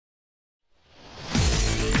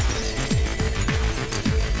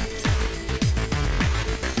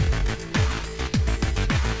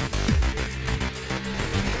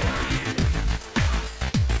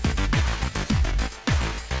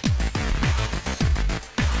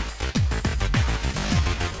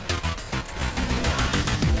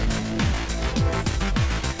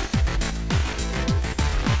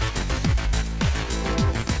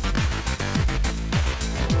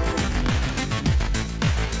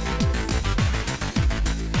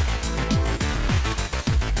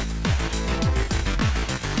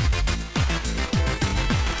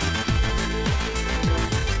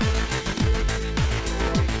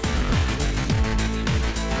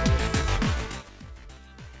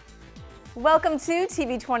Welcome to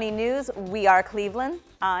TV20 News. We are Cleveland.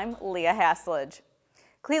 I'm Leah Hasledge.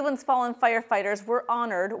 Cleveland's fallen firefighters were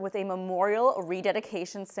honored with a memorial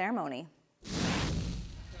rededication ceremony.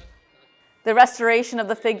 The restoration of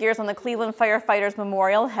the figures on the Cleveland Firefighters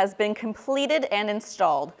Memorial has been completed and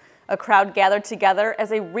installed. A crowd gathered together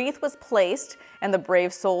as a wreath was placed, and the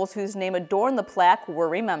brave souls whose name adorned the plaque were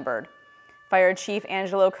remembered. Fire Chief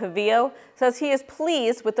Angelo Cavillo says he is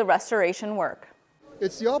pleased with the restoration work.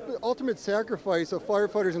 It's the ultimate sacrifice of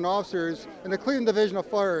firefighters and officers in the Cleveland Division of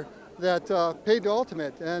Fire that paid the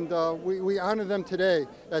ultimate, and we honor them today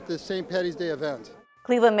at this St. Patty's Day event.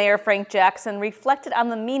 Cleveland Mayor Frank Jackson reflected on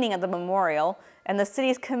the meaning of the memorial and the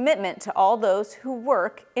city's commitment to all those who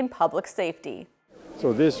work in public safety.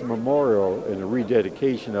 So this memorial and the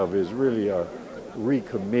rededication of it is really a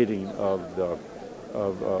recommitting of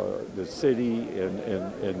the city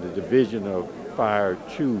and the Division of Fire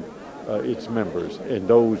to its members and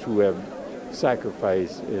those who have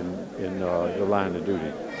sacrificed in the line of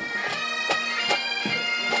duty.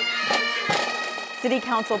 City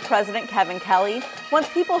Council President Kevin Kelly wants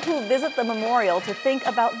people who visit the memorial to think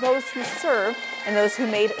about those who served and those who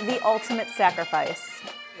made the ultimate sacrifice.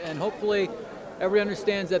 And hopefully everybody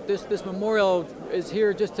understands that this memorial is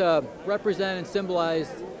here just to represent and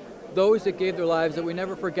symbolize those that gave their lives, that we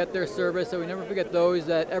never forget their service, that we never forget those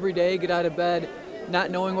that every day get out of bed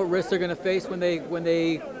not knowing what risks they're going to face when they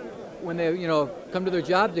come to their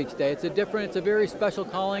jobs each day. It's a very special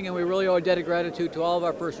calling, and we really owe a debt of gratitude to all of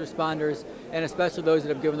our first responders, and especially those that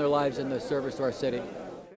have given their lives in the service to our city.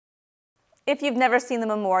 If you've never seen the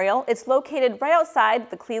memorial, it's located right outside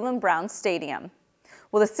the Cleveland Browns Stadium.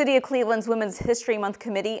 Well, the City of Cleveland's Women's History Month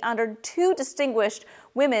Committee honored two distinguished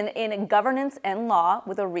women in governance and law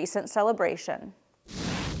with a recent celebration.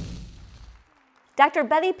 Dr.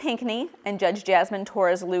 Betty Pinkney and Judge Jasmine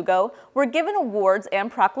Torres-Lugo were given awards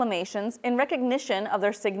and proclamations in recognition of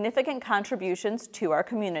their significant contributions to our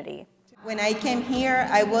community. When I came here,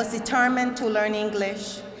 I was determined to learn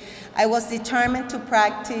English. I was determined to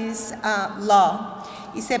practice law.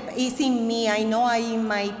 It's in me. I know I am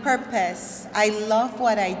my purpose. I love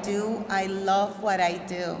what I do. I love what I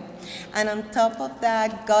do. And on top of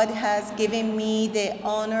that, God has given me the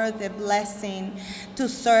honor, the blessing to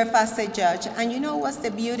serve as a judge. And you know what's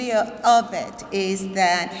the beauty of it is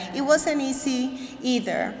that it wasn't easy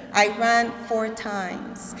either. I ran 4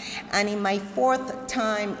 times, and in my 4th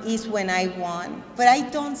time is when I won. But I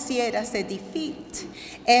don't see it as a defeat.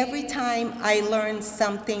 Every time I learn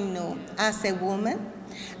something new as a woman,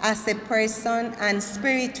 as a person, and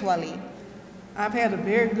spiritually. I've had a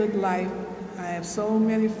very good life. I have so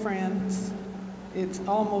many friends. It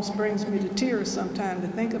almost brings me to tears sometimes to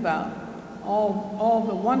think about all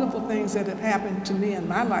the wonderful things that have happened to me in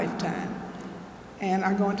my lifetime and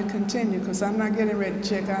are going to continue, because I'm not getting ready to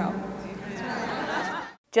check out.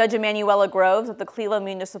 Judge Emanuela Groves of the Cleveland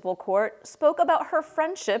Municipal Court spoke about her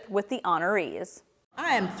friendship with the honorees.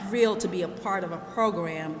 I am thrilled to be a part of a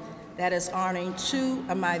program that is honoring 2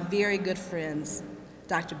 of my very good friends,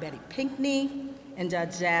 Dr. Betty Pinkney and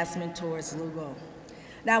Judge Jasmine Torres-Lugo.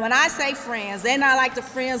 Now, when I say friends, they're not like the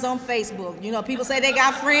friends on Facebook. You know, people say they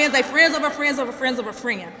got friends, they friends of a friends of a friends of a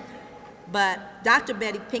friend. But Dr.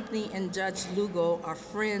 Betty Pinkney and Judge Lugo are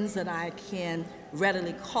friends that I can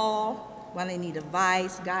readily call when I need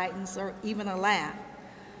advice, guidance, or even a laugh.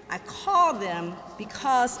 I call them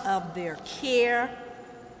because of their care,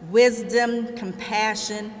 wisdom,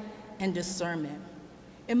 compassion, and discernment.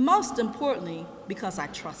 And most importantly, because I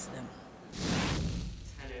trust them.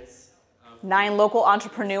 9 local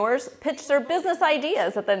entrepreneurs pitched their business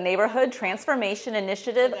ideas at the Neighborhood Transformation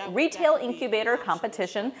Initiative Retail Incubator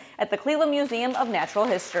Competition at the Cleveland Museum of Natural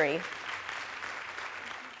History.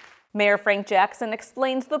 Mayor Frank Jackson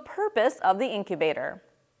explains the purpose of the incubator.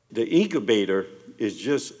 The incubator is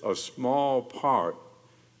just a small part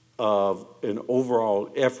of an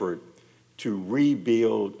overall effort to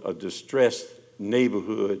rebuild a distressed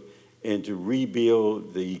neighborhood and to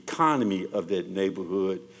rebuild the economy of that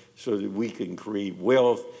neighborhood so that we can create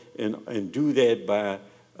wealth and do that by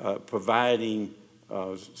providing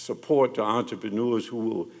support to entrepreneurs who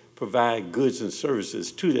will provide goods and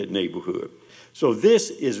services to that neighborhood. So this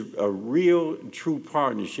is a real true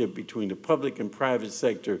partnership between the public and private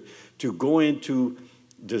sector to go into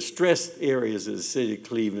distressed areas of the city of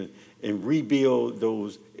Cleveland and rebuild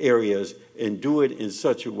those areas and do it in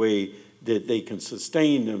such a way that they can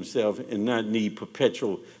sustain themselves and not need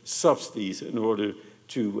perpetual subsidies in order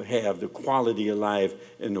to have the quality of life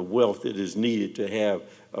and the wealth that is needed to have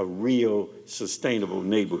a real sustainable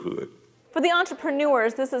neighborhood. For the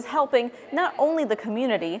entrepreneurs, this is helping not only the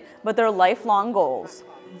community, but their lifelong goals.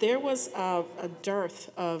 There was a dearth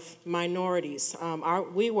of minorities.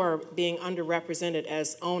 We were being underrepresented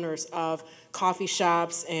as owners of coffee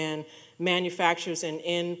shops and manufacturers and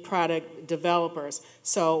end product developers.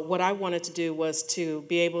 So what I wanted to do was to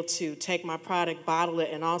be able to take my product, bottle it,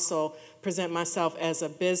 and also present myself as a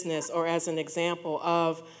business or as an example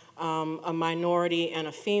of a minority and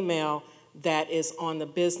a female that is on the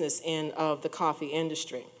business end of the coffee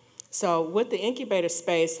industry. So with the incubator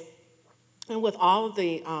space, and with all of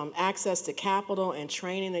the access to capital and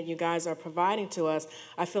training that you guys are providing to us,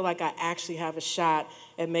 I feel like I actually have a shot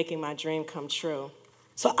at making my dream come true.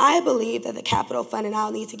 So I believe that the capital funding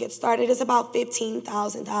I'll need to get started is about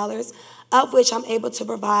 $15,000, of which I'm able to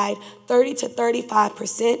provide 30 to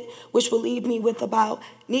 35%, which will leave me with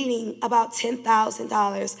needing about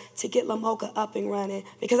 $10,000 to get La Mocha up and running,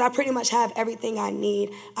 because I pretty much have everything I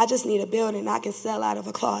need. I just need a building I can sell out of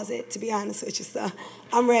a closet, to be honest with you, so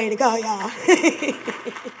I'm ready to go, y'all.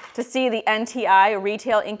 To see the NTI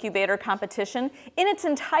Retail Incubator competition in its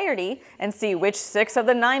entirety and see which 6 of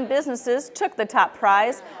the 9 businesses took the top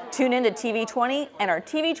prize, tune in to TV20 and our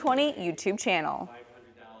TV20 YouTube channel.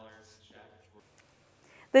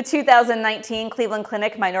 The 2019 Cleveland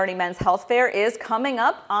Clinic Minority Men's Health Fair is coming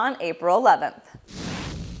up on April 11th.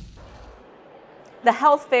 The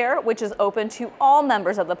health fair, which is open to all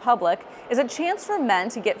members of the public, is a chance for men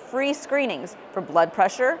to get free screenings for blood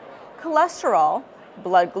pressure, cholesterol,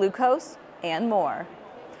 blood glucose, and more.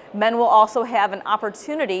 Men will also have an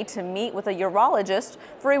opportunity to meet with a urologist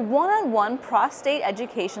for a one-on-one prostate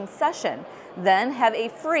education session, then have a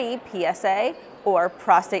free PSA or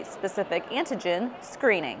prostate-specific antigen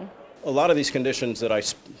screening. A lot of these conditions that I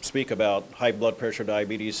speak about, high blood pressure,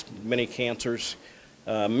 diabetes, many cancers,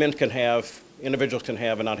 individuals can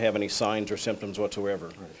have and not have any signs or symptoms whatsoever.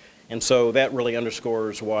 Right. And so that really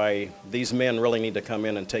underscores why these men really need to come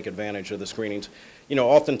in and take advantage of the screenings. You know,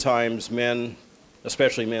 oftentimes men,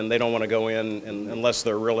 especially men, they don't want to go in unless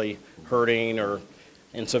they're really hurting or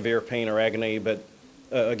in severe pain or agony. But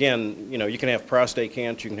again, you know, you can have prostate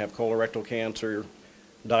cancer, you can have colorectal cancer,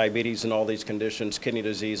 diabetes and all these conditions, kidney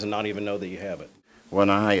disease, and not even know that you have it. When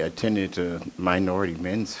I attended the Minority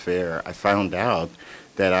Men's Fair, I found out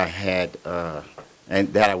that I had,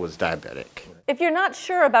 and that I was diabetic. If you're not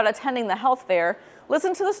sure about attending the health fair,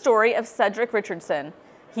 listen to the story of Cedric Richardson.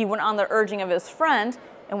 He went on the urging of his friend,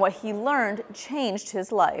 and what he learned changed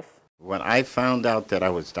his life. When I found out that I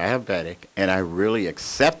was diabetic, and I really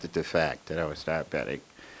accepted the fact that I was diabetic,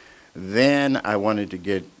 then I wanted to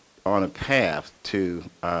get on a path to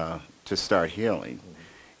start healing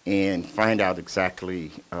and find out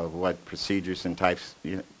exactly what procedures and types,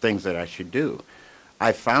 things that I should do.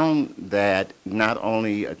 I found that not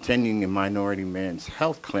only attending the Minority Men's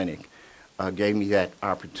Health Clinic gave me that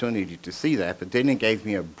opportunity to see that, but then it gave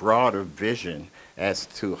me a broader vision as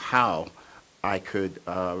to how I could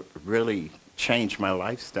really change my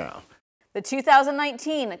lifestyle. The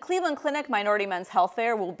 2019 Cleveland Clinic Minority Men's Health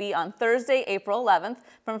Fair will be on Thursday, April 11th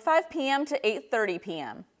from 5 p.m. to 8:30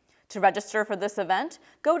 p.m. To register for this event,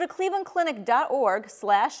 go to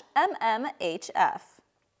clevelandclinic.org/MMHF.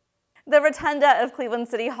 The rotunda of Cleveland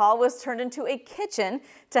City Hall was turned into a kitchen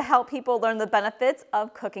to help people learn the benefits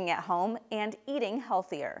of cooking at home and eating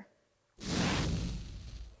healthier.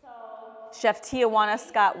 Chef Tijuana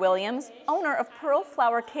Scott Williams, owner of Pearl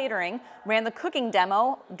Flour Catering, ran the cooking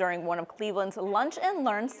demo during one of Cleveland's Lunch and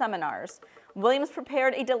Learn seminars. Williams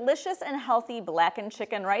prepared a delicious and healthy blackened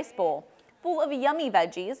chicken rice bowl full of yummy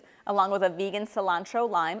veggies, along with a vegan cilantro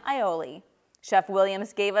lime aioli. Chef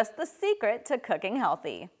Williams gave us the secret to cooking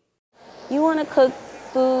healthy. You want to cook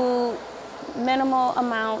food, minimal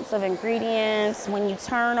amounts of ingredients. When you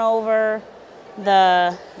turn over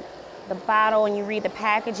the bottle and you read the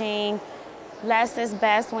packaging, less is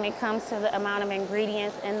best when it comes to the amount of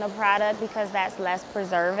ingredients in the product, because that's less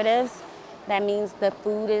preservatives. That means the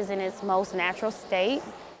food is in its most natural state.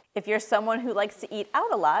 If you're someone who likes to eat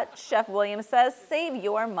out a lot, Chef Williams says save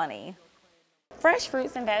your money. Fresh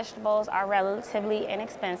fruits and vegetables are relatively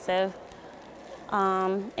inexpensive.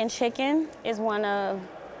 And chicken is one of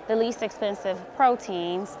the least expensive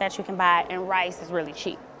proteins that you can buy, and rice is really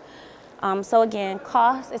cheap. So again,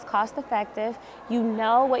 cost is cost effective. You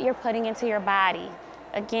know what you're putting into your body.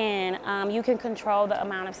 Again, you can control the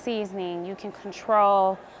amount of seasoning. You can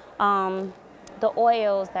control the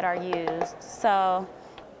oils that are used. So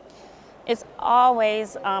it's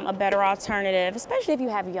always a better alternative, especially if you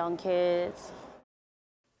have young kids.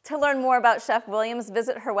 To learn more about Chef Williams,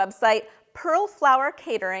 visit her website,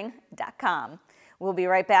 pearlflourcatering.com. We'll be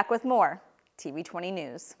right back with more TV20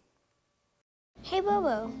 News. Hey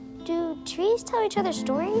Bobo, do trees tell each other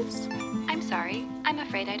stories? I'm sorry, I'm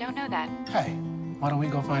afraid I don't know that. Hey, Why don't we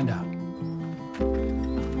go find out?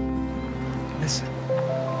 Listen.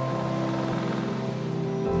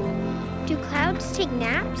 Do clouds take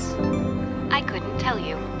naps? I couldn't tell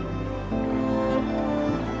you.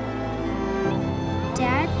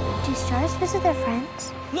 Dad, do stars visit their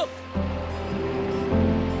friends? Look!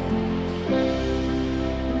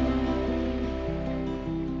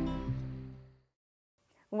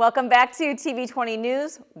 Welcome back to TV20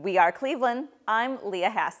 News. We are Cleveland. I'm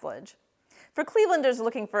Leah Haslage. For Clevelanders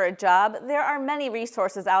looking for a job, there are many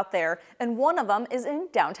resources out there, and one of them is in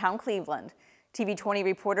downtown Cleveland. TV20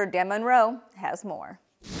 reporter Dan Monroe has more.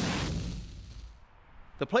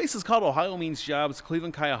 The place is called Ohio Means Jobs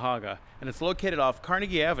Cleveland Cuyahoga, and it's located off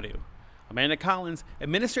Carnegie Avenue. Amanda Collins,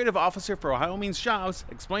 Administrative Officer for Ohio Means Jobs,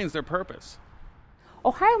 explains their purpose.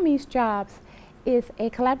 Ohio Means Jobs is a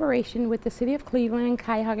collaboration with the City of Cleveland,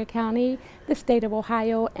 Cuyahoga County, the State of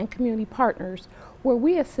Ohio, and community partners, where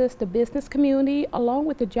we assist the business community along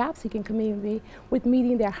with the job-seeking community with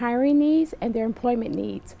meeting their hiring needs and their employment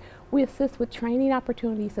needs. We assist with training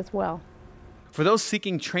opportunities as well. For those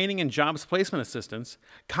seeking training and jobs placement assistance,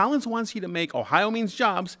 Collins wants you to make Ohio Means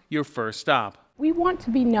Jobs your first stop. We want to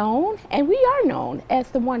be known, and we are known as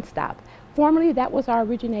the One Stop. Formerly, that was our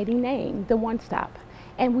originating name, the One Stop.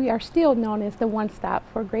 And we are still known as the One Stop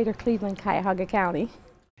for Greater Cleveland, Cuyahoga County.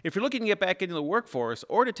 If you're looking to get back into the workforce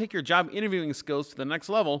or to take your job interviewing skills to the next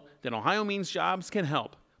level, then Ohio Means Jobs can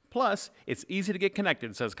help. Plus, it's easy to get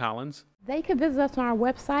connected, says Collins. They can visit us on our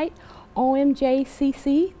website,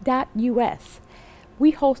 omjcc.us.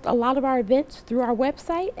 We host a lot of our events through our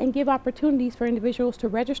website and give opportunities for individuals to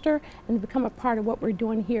register and become a part of what we're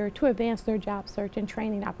doing here to advance their job search and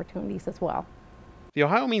training opportunities as well. The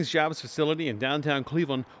Ohio Means Jobs facility in downtown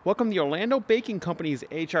Cleveland welcomed the Orlando Baking Company's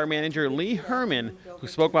HR manager, Lee Herman, who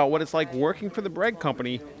spoke about what it's like working for the bread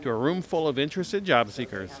company to a room full of interested job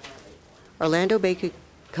seekers. Orlando Baking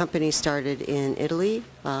Company started in Italy,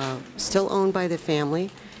 still owned by the family.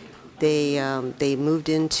 They moved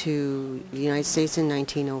into the United States in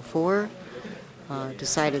 1904,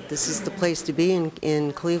 decided this is the place to be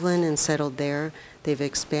in Cleveland and settled there. They've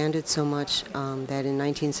expanded so much that in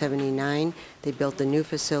 1979 they built the new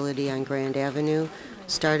facility on Grand Avenue,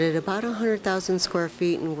 started about 100,000 square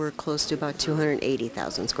feet, and we're close to about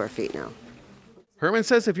 280,000 square feet now. Herman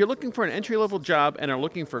says if you're looking for an entry-level job and are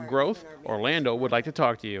looking for growth, Orlando would like to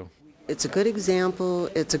talk to you. It's a good example.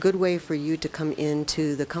 It's a good way for you to come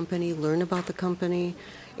into the company, learn about the company,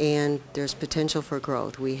 and there's potential for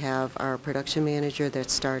growth. We have our production manager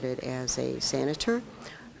that started as a janitor,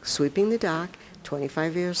 sweeping the dock.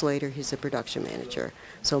 25 years later, he's a production manager.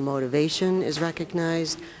 So motivation is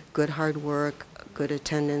recognized, good hard work, good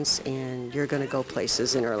attendance, and you're going to go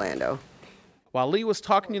places in Orlando. While Lee was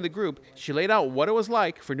talking to the group, she laid out what it was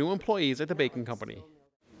like for new employees at the baking company.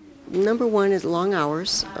 Number one is long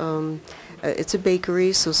hours. It's a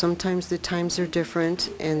bakery, so sometimes the times are different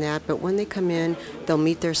and that, but when they come in, they'll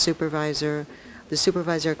meet their supervisor. The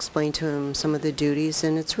supervisor explained to them some of the duties,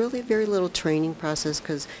 and it's really a very little training process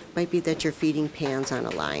because it might be that you're feeding pans on a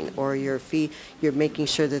line, or you're making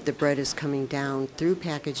sure that the bread is coming down through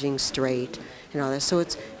packaging straight and all that. So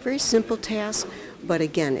it's a very simple task, but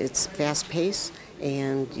again, it's fast-paced,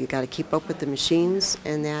 and you got to keep up with the machines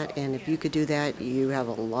and that, and if you could do that, you have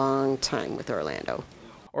a long time with Orlando.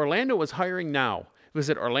 Orlando is hiring now.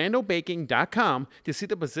 Visit orlandobaking.com to see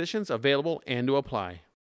the positions available and to apply.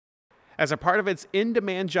 As a part of its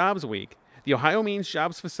In-Demand Jobs Week, the Ohio Means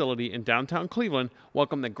Jobs facility in downtown Cleveland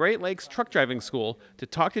welcomed the Great Lakes Truck Driving School to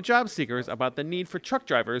talk to job seekers about the need for truck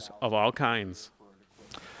drivers of all kinds.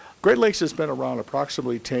 Great Lakes has been around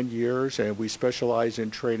approximately 10 years, and we specialize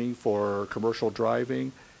in training for commercial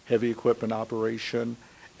driving, heavy equipment operation,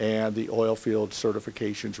 and the oil field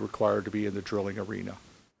certifications required to be in the drilling arena.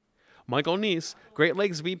 Michael Neese, Great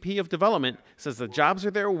Lakes VP of Development, says the jobs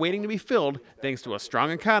are there waiting to be filled thanks to a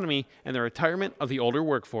strong economy and the retirement of the older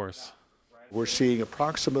workforce. We're seeing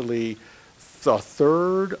approximately a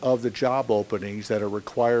third of the job openings that are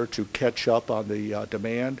required to catch up on the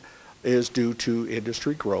demand is due to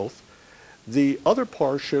industry growth. The other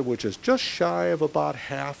portion, which is just shy of about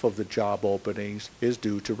half of the job openings, is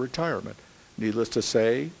due to retirement. Needless to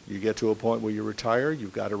say, you get to a point where you retire,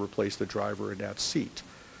 you've got to replace the driver in that seat.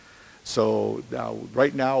 So now,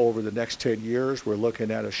 right now, over the next 10 years, we're looking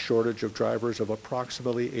at a shortage of drivers of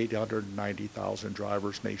approximately 890,000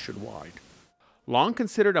 drivers nationwide. Long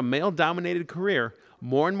considered a male-dominated career,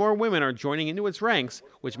 more and more women are joining into its ranks,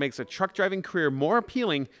 which makes a truck driving career more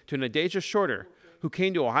appealing to Nadeja Shorter, who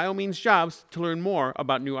came to Ohio Means Jobs to learn more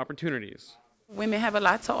about new opportunities. Women have a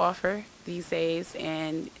lot to offer these days,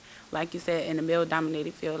 and like you said, in a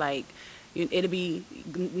male-dominated field, like it'll be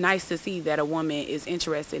nice to see that a woman is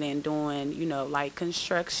interested in doing, like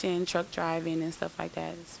construction, truck driving, and stuff like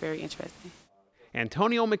that. It's very interesting.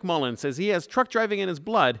 Antonio McMullen says he has truck driving in his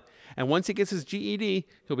blood, and once he gets his GED,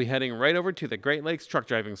 he'll be heading right over to the Great Lakes Truck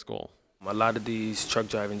Driving School. A lot of these truck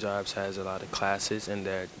driving jobs has a lot of classes, and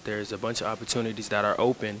there's a bunch of opportunities that are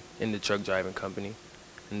open in the truck driving company,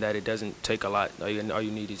 and that it doesn't take a lot. All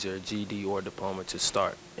you need is your GED or diploma to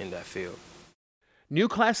start in that field. New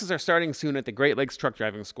classes are starting soon at the Great Lakes Truck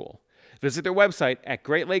Driving School. Visit their website at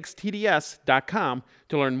greatlakestds.com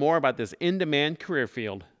to learn more about this in-demand career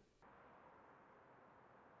field.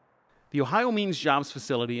 The Ohio Means Jobs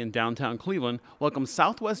facility in downtown Cleveland welcomes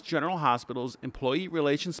Southwest General Hospital's Employee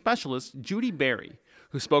Relations Specialist, Judy Berry,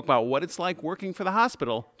 who spoke about what it's like working for the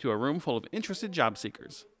hospital to a room full of interested job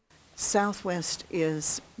seekers. Southwest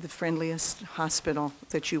is the friendliest hospital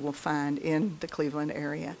that you will find in the Cleveland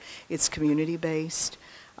area. It's community-based.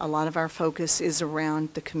 A lot of our focus is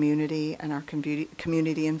around the community and our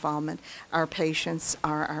community involvement. Our patients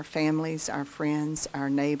are our families, our friends, our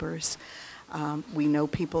neighbors. We know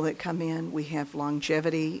people that come in. We have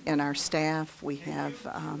longevity in our staff. We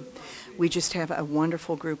just have a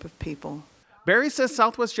wonderful group of people. Berry says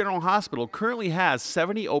Southwest General Hospital currently has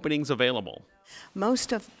 70 openings available.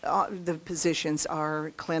 Most of the positions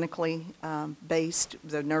are clinically based.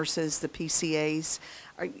 The nurses, the PCAs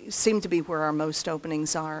seem to be where our most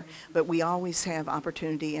openings are, but we always have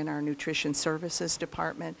opportunity in our nutrition services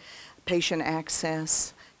department, patient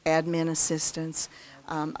access, admin assistance.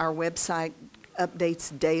 Our website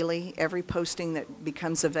updates daily. Every posting that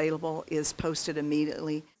becomes available is posted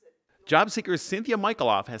immediately. Job seeker Cynthia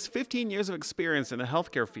Michaeloff has 15 years of experience in the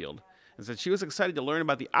healthcare field and said she was excited to learn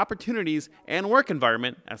about the opportunities and work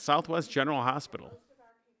environment at Southwest General Hospital.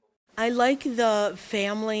 I like the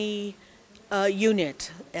family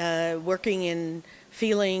unit, working and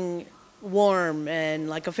feeling warm and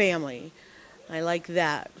like a family. I like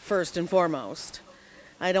that first and foremost.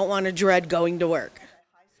 I don't want to dread going to work.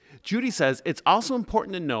 Judy says it's also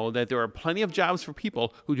important to know that there are plenty of jobs for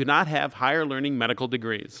people who do not have higher learning medical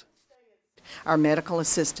degrees. Our medical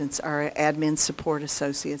assistants, our admin support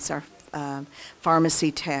associates, our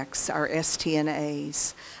pharmacy techs, our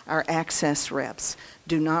STNAs, our access reps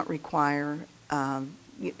do not require a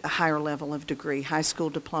higher level of degree, high school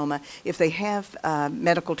diploma. If they have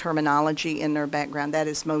medical terminology in their background, that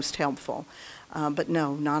is most helpful. But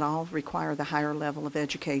no, not all require the higher level of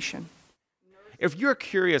education. If you're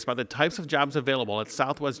curious about the types of jobs available at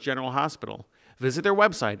Southwest General Hospital, visit their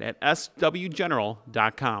website at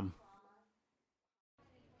swgeneral.com.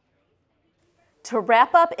 To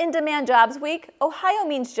wrap up In-Demand Jobs Week, Ohio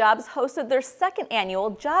Means Jobs hosted their second annual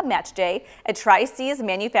Job Match Day at Tri-C's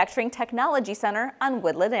Manufacturing Technology Center on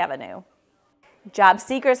Woodland Avenue. Job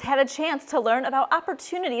seekers had a chance to learn about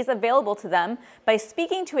opportunities available to them by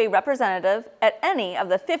speaking to a representative at any of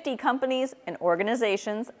the 50 companies and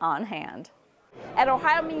organizations on hand. At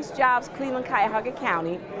Ohio Means Jobs, Cleveland, Cuyahoga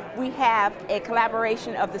County, we have a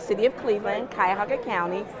collaboration of the City of Cleveland, Cuyahoga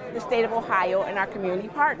County, the State of Ohio, and our community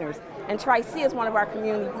partners. And Tri-C is one of our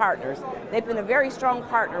community partners. They've been a very strong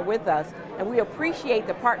partner with us, and we appreciate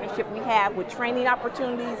the partnership we have with training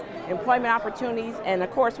opportunities, employment opportunities, and of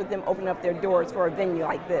course with them opening up their doors for a venue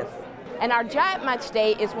like this. And our Job Match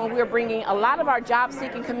Day is when we're bringing a lot of our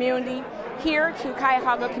job-seeking community here to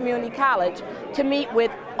Cuyahoga Community College to meet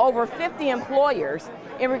with over 50 employers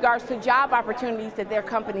in regards to job opportunities that their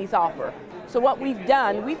companies offer. So what we've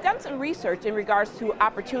done some research in regards to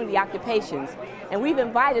opportunity occupations, and we've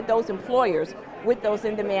invited those employers with those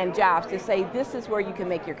in-demand jobs to say this is where you can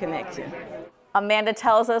make your connection. Amanda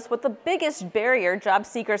tells us what the biggest barrier job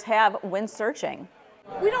seekers have when searching.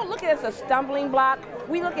 We don't look at it as a stumbling block.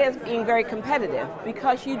 We look at it as being very competitive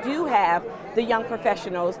because you do have the young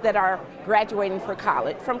professionals that are graduating from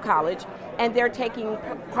college, and they're taking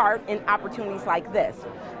part in opportunities like this.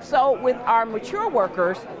 So with our mature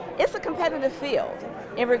workers, it's a competitive field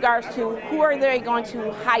in regards to who are they going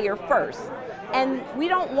to hire first. And we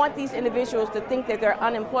don't want these individuals to think that they're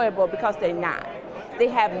unemployable because they're not. They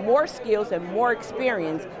have more skills and more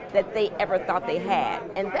experience that they ever thought they had.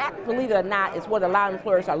 And that, believe it or not, is what a lot of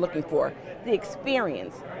employers are looking for, the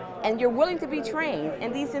experience. And you're willing to be trained,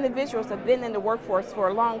 and these individuals have been in the workforce for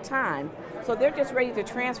a long time, so they're just ready to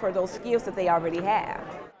transfer those skills that they already have.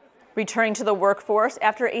 Returning to the workforce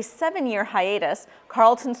after a 7-year hiatus,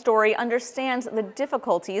 Carlton Story understands the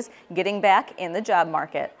difficulties getting back in the job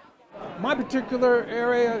market. My particular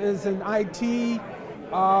area is in IT.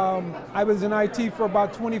 I was in IT for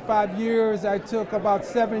about 25 years. I took about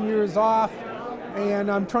 7 years off,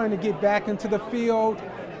 and I'm trying to get back into the field.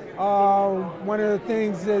 One of the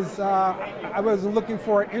things is I was looking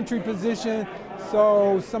for an entry position,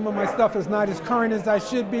 so some of my stuff is not as current as I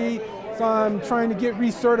should be. So I'm trying to get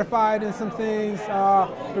recertified in some things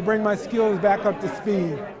to bring my skills back up to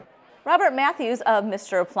speed. Robert Matthews of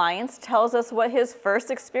Mr. Appliance tells us what his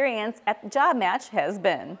first experience at the job match has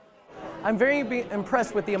been. I'm very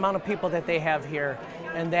impressed with the amount of people that they have here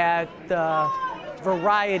and that the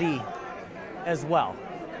variety as well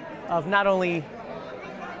of not only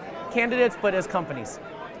candidates but as companies.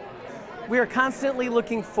 We are constantly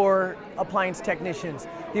looking for appliance technicians.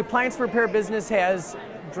 The appliance repair business has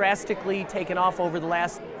drastically taken off over the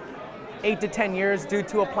last 8 to 10 years due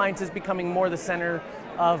to appliances becoming more the center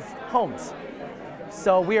of homes.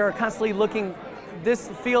 So we are constantly looking. This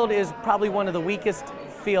field is probably one of the weakest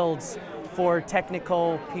fields for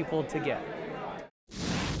technical people to get.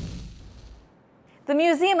 The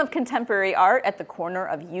Museum of Contemporary Art at the corner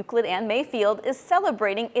of Euclid and Mayfield is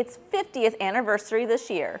celebrating its 50th anniversary this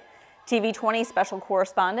year. TV20 special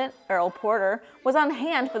correspondent Errol Porter was on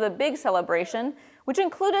hand for the big celebration, which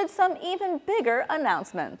included some even bigger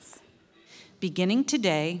announcements. Beginning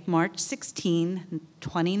today, March 16,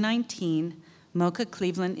 2019, MoCA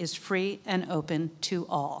Cleveland is free and open to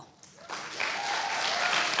all.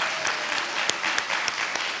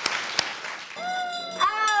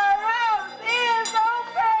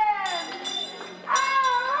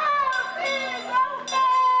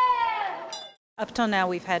 Up till now,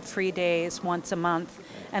 we've had free days once a month,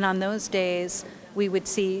 and on those days, we would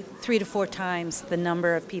see 3 to 4 times the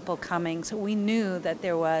number of people coming. So we knew that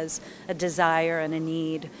there was a desire and a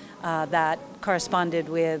need that corresponded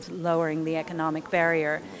with lowering the economic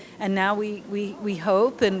barrier. And now we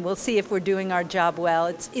hope, and we'll see if we're doing our job well.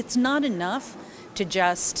 It's not enough to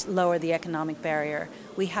just lower the economic barrier.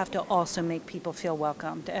 We have to also make people feel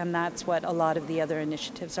welcomed, and that's what a lot of the other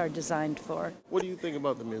initiatives are designed for. What do you think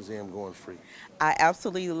about the museum going free? I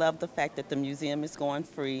absolutely love the fact that the museum is going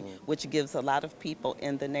free, which gives a lot of people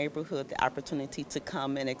in the neighborhood the opportunity to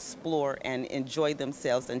come and explore and enjoy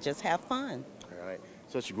themselves and just have fun. All right.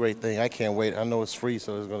 Such a great thing. I can't wait. I know it's free,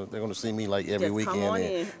 so they're going to see me like every just weekend. Come on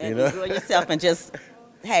in and you know? enjoy yourself and just,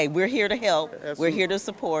 hey, we're here to help. Absolutely. We're here to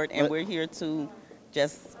support, and we're here to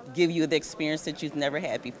just give you the experience that you've never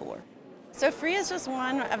had before. So free is just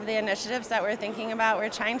one of the initiatives that we're thinking about. We're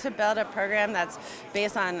trying to build a program that's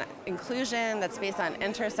based on inclusion, that's based on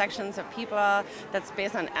intersections of people, that's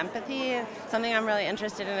based on empathy. Something I'm really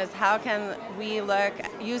interested in is how can we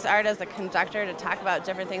use art as a conductor to talk about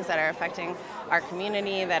different things that are affecting our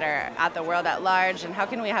community, that are at the world at large, and how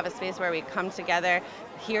can we have a space where we come together,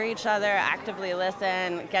 hear each other, actively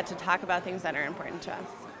listen, get to talk about things that are important to us.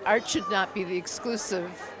 Art should not be the exclusive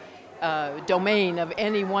domain of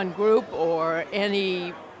any one group or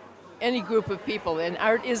any group of people, and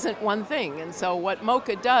art isn't one thing. And so what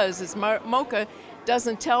MoCA does is MoCA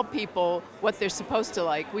doesn't tell people what they're supposed to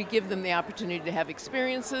like. We give them the opportunity to have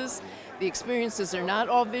experiences. The experiences are not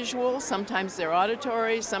all visual. Sometimes they're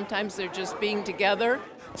auditory. Sometimes they're just being together.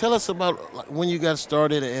 Tell us about when you got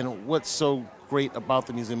started and what's so great about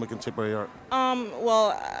the Museum of Contemporary Art.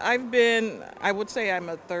 Well, I would say I'm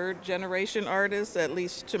a third generation artist, at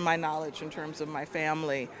least to my knowledge in terms of my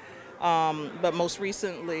family. But most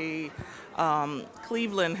recently,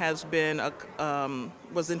 Cleveland has been,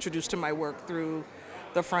 was introduced to my work through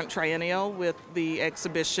the Front Triennial with the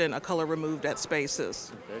exhibition A Color Removed at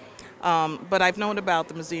Spaces. Okay. But I've known about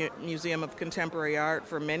the Museum of Contemporary Art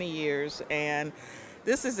for many years, and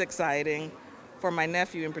this is exciting. For my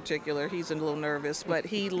nephew in particular, he's a little nervous, but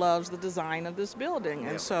he loves the design of this building.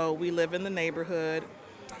 And so we live in the neighborhood,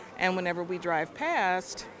 and whenever we drive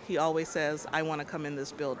past, he always says, I want to come in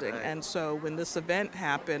this building. And so when this event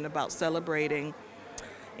happened about celebrating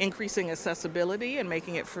increasing accessibility and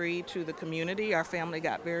making it free to the community, our family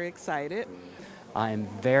got very excited. I'm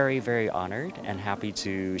very, very honored and happy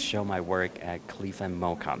to show my work at Cleveland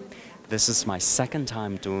MoCA. This is my second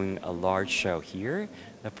time doing a large show here.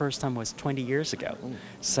 The first time was 20 years ago.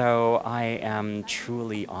 So I am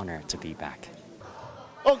truly honored to be back.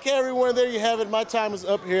 Okay, everyone, there you have it. My time is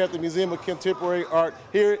up here at the Museum of Contemporary Art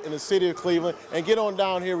here in the city of Cleveland. And get on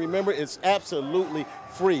down here. Remember, it's absolutely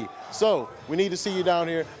free. So we need to see you down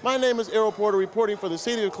here. My name is Errol Porter, reporting for the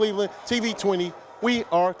city of Cleveland, TV20. We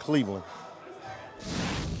are Cleveland.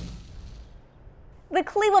 The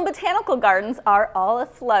Cleveland Botanical Gardens are all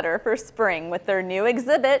aflutter for spring with their new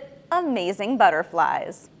exhibit, Amazing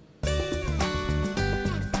Butterflies.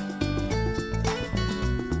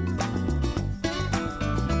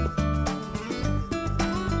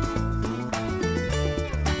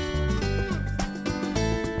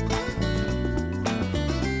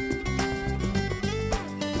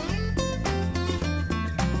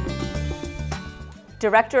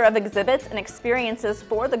 Director of Exhibits and Experiences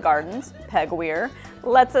for the Gardens, Peg Weir,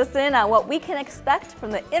 lets us in on what we can expect from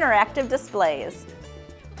the interactive displays.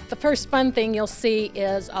 The first fun thing you'll see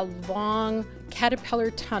is a long caterpillar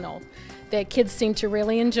tunnel that kids seem to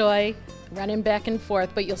really enjoy, running back and forth,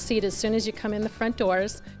 but you'll see it as soon as you come in the front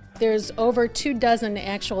doors. There's over 24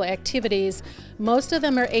 actual activities. Most of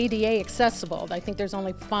them are ADA accessible. I think there's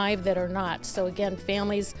only 5 that are not. So again,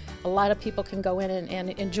 families, a lot of people can go in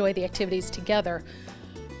and enjoy the activities together.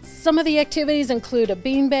 Some of the activities include a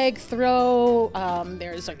beanbag throw,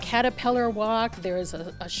 there's a caterpillar walk, there's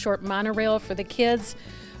a short monorail for the kids.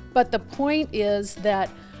 But the point is that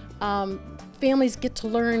families get to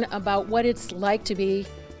learn about what it's like to be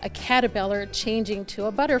a caterpillar changing to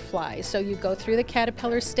a butterfly. So you go through the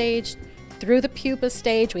caterpillar stage, through the pupa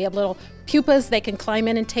stage. We have little pupas, they can climb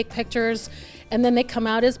in and take pictures, and then they come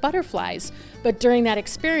out as butterflies. But during that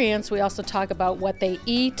experience, we also talk about what they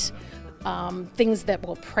eat, things that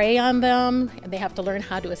will prey on them, and they have to learn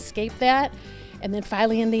how to escape that. And then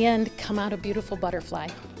finally, in the end, come out a beautiful butterfly.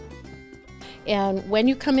 And when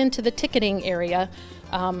you come into the ticketing area,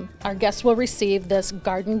 our guests will receive this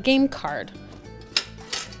garden game card.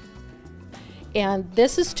 And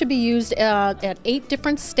this is to be used at 8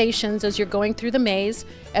 different stations as you're going through the maze.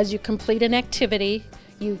 As you complete an activity,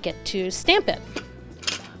 you get to stamp it.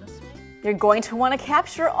 You're going to want to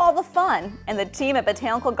capture all the fun, and the team at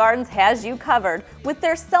Botanical Gardens has you covered with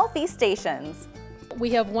their selfie stations.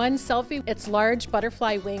 We have one selfie. It's large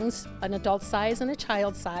butterfly wings, an adult size and a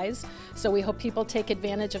child size. So we hope people take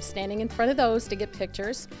advantage of standing in front of those to get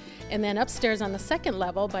pictures. And then upstairs on the second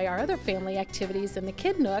level by our other family activities in the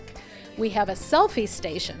Kid Nook, we have a selfie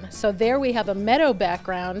station. So there we have a meadow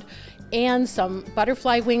background and some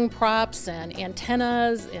butterfly wing props and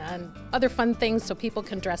antennas and other fun things so people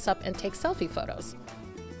can dress up and take selfie photos.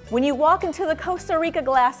 When you walk into the Costa Rica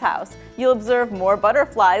Glass House, you'll observe more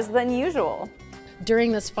butterflies than usual.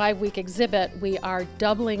 During this 5-week exhibit, we are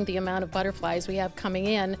doubling the amount of butterflies we have coming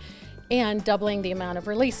in and doubling the amount of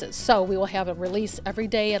releases. So we will have a release every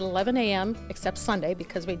day at 11 a.m. except Sunday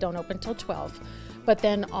because we don't open till 12. But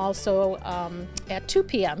then also at 2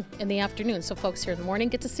 p.m. in the afternoon. So folks here in the morning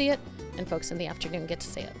get to see it and folks in the afternoon get to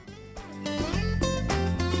see it.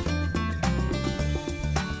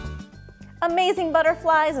 Amazing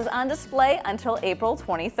Butterflies is on display until April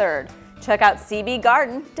 23rd. Check out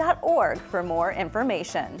cbgarden.org for more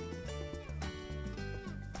information.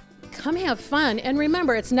 Come have fun, and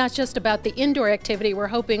remember, it's not just about the indoor activity. We're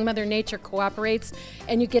hoping Mother Nature cooperates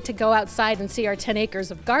and you get to go outside and see our 10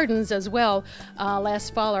 acres of gardens as well.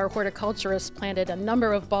 Last fall, our horticulturists planted a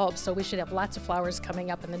number of bulbs, so we should have lots of flowers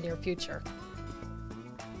coming up in the near future.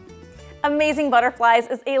 Amazing Butterflies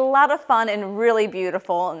is a lot of fun and really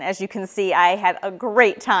beautiful, and as you can see, I had a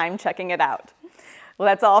great time checking it out. Well,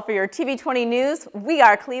 that's all for your TV20 News. We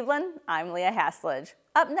are Cleveland. I'm Leah Haslage.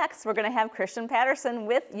 Up next, we're going to have Christian Patterson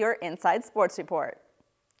with your Inside Sports Report.